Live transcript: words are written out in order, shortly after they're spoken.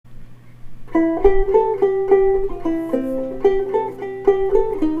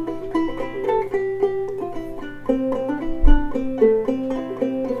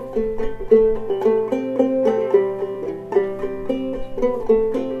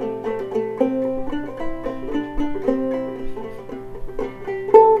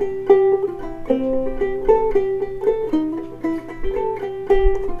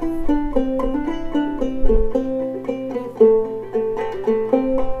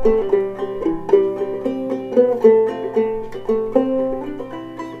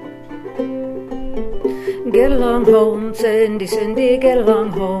Get along home, Cindy, Cindy, get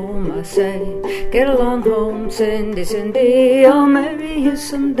along home, I say. Get along home, Cindy, Cindy, I'll marry you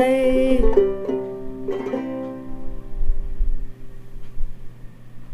someday.